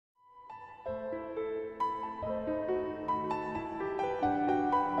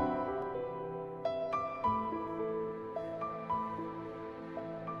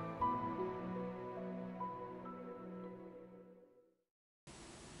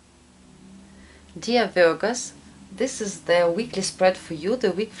Dear Virgos, this is the weekly spread for you,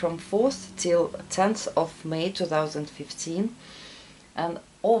 the week from 4th till 10th of May 2015. And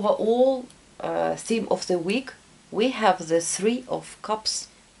overall theme of the week, we have the Three of Cups.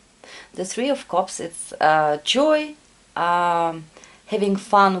 The Three of Cups, it's joy, having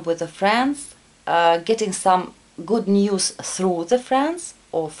fun with the friends, getting some good news through the friends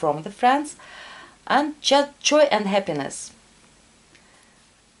or from the friends, and just joy and happiness.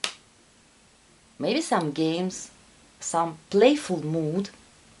 Maybe some games, some playful mood.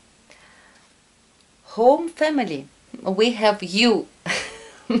 Home, family. We have you,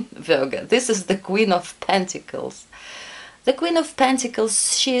 Virgo. This is the Queen of Pentacles. The Queen of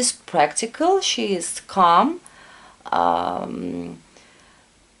Pentacles, she is practical, she is calm.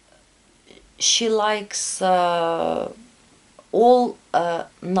 She likes all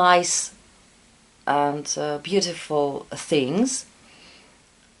nice and beautiful things.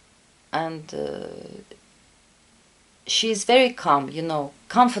 And she is very calm, you know,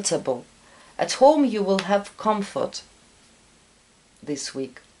 comfortable. At home you will have comfort this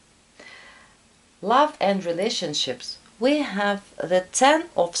week. Love and relationships. We have the Ten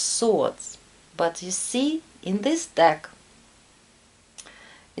of Swords, but you see, in this deck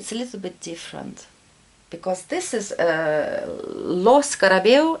it's a little bit different, because this is Scarabeo,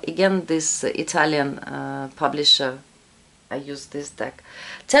 again this Italian publisher. I use this deck.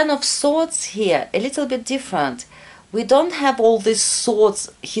 Ten of Swords here, a little bit different. We don't have all these swords.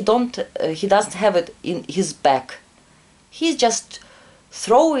 He doesn't have it in his back. He just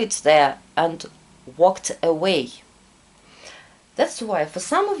throw it there and walked away. That's why for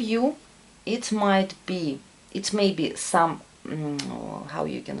some of you it may be some how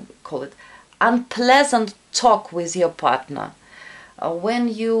you can call it, unpleasant talk with your partner when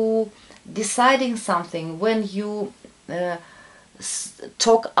you deciding something, when you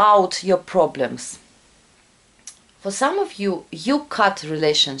talk out your problems. For some of you, you cut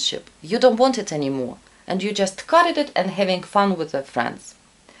relationship. You don't want it anymore, and you just cut it and having fun with your friends.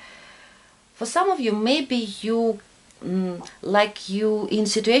 For some of you, maybe you like you in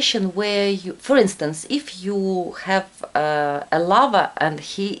situation where you, for instance, if you have a lover and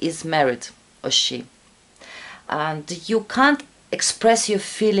he is married or she, and you can't express your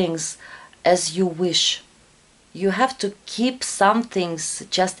feelings as you wish. You have to keep some things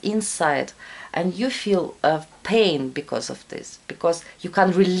just inside, and you feel pain because of this, because you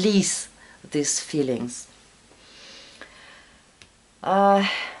can't release these feelings.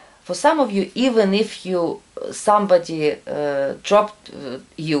 For some of you, even if somebody dropped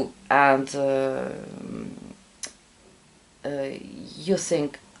you and you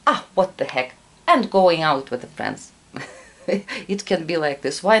think, what the heck, and going out with the friends. It can be like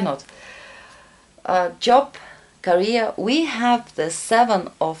this, why not? Job, career, we have the Seven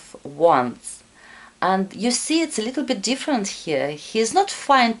of Wands, and you see it's a little bit different here. He's not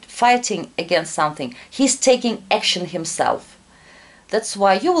fighting against something, he's taking action himself. That's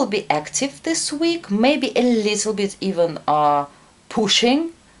why you will be active this week, maybe a little bit even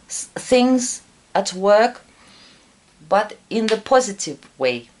pushing things at work, but in the positive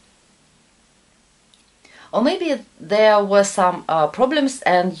way. Or maybe there were some problems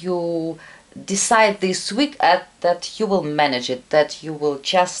and you decide this week that you will manage it, that you will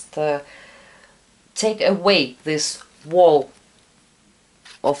just take away this wall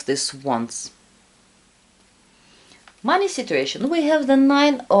of these wands. Money situation, we have the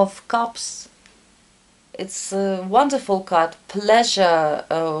Nine of Cups. It's a wonderful card, pleasure,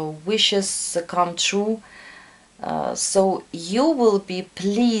 wishes come true. So you will be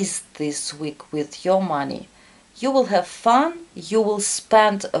pleased this week with your money. You will have fun, you will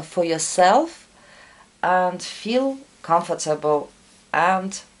spend for yourself and feel comfortable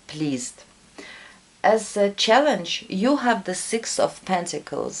and pleased. As a challenge, you have the Six of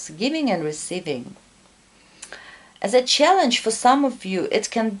Pentacles, giving and receiving. As a challenge for some of you,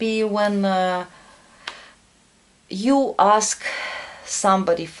 it can be when you ask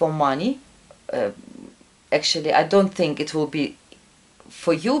somebody for money. Actually, I don't think it will be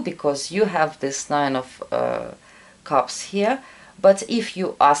for you because you have this Nine of Cups here. But if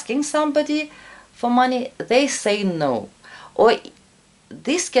you're asking somebody for money, they say no. Or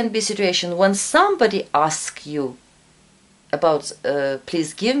this can be a situation when somebody asks you about,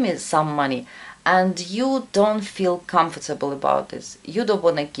 please give me some money, and you don't feel comfortable about this. You don't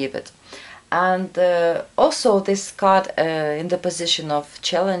want to give it. And also this card in the position of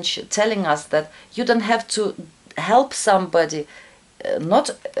challenge, telling us that you don't have to help somebody.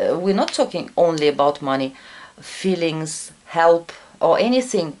 We're not talking only about money, feelings, help, or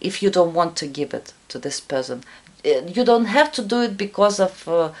anything. If you don't want to give it to this person, you don't have to do it because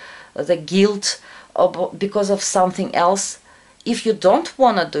of the guilt, or because of something else. If you don't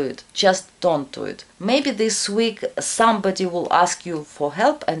want to do it, just don't do it. Maybe this week somebody will ask you for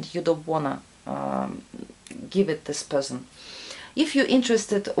help and you don't want to give it this person. If you're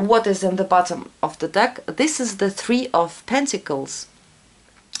interested what is in the bottom of the deck, this is the Three of Pentacles.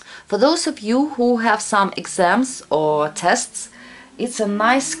 For those of you who have some exams or tests, it's a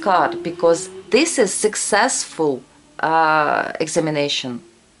nice card because this is successful examination.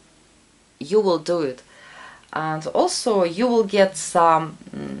 You will do it. And also you will get some,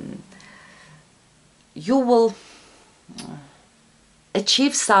 you will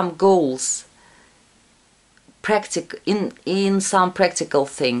achieve some goals in some practical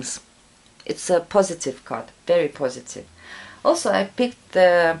things. It's a positive card, very positive. Also, I picked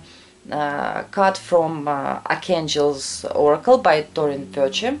the card from Archangel's Oracle by Doreen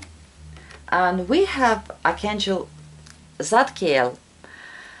Virtue, and we have Archangel Zadkiel.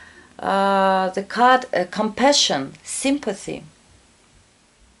 The card compassion, sympathy.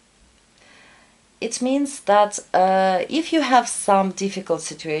 It means that if you have some difficult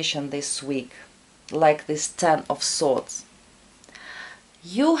situation this week, like this Ten of Swords,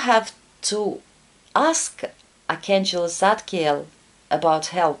 you have to ask Archangel Zadkiel about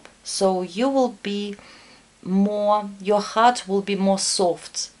help. So you will be more, your heart will be more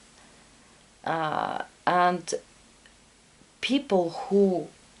soft, and people who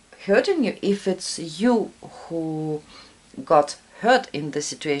hurting you, if it's you who got hurt in the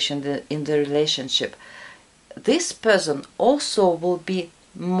situation, in the relationship, this person also will be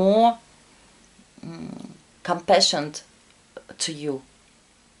more compassionate to you.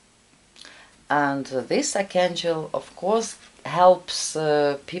 And this archangel, of course, helps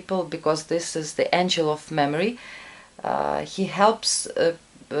people, because this is the angel of memory. He helps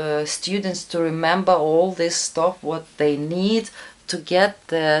students to remember all this stuff, what they need to get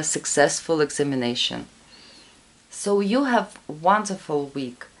the successful examination. So you have a wonderful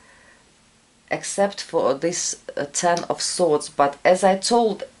week, except for this Ten of Swords. But as I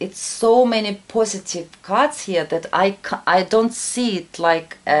told, it's so many positive cards here that I don't see it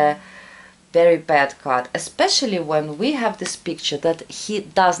like a very bad card, especially when we have this picture that he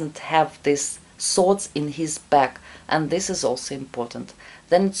doesn't have this swords in his back, and this is also important.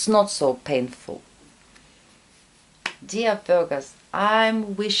 Then it's not so painful. Dear Virgos,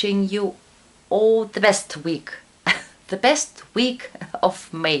 I'm wishing you all the best week, the best week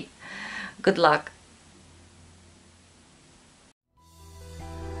of May. Good luck.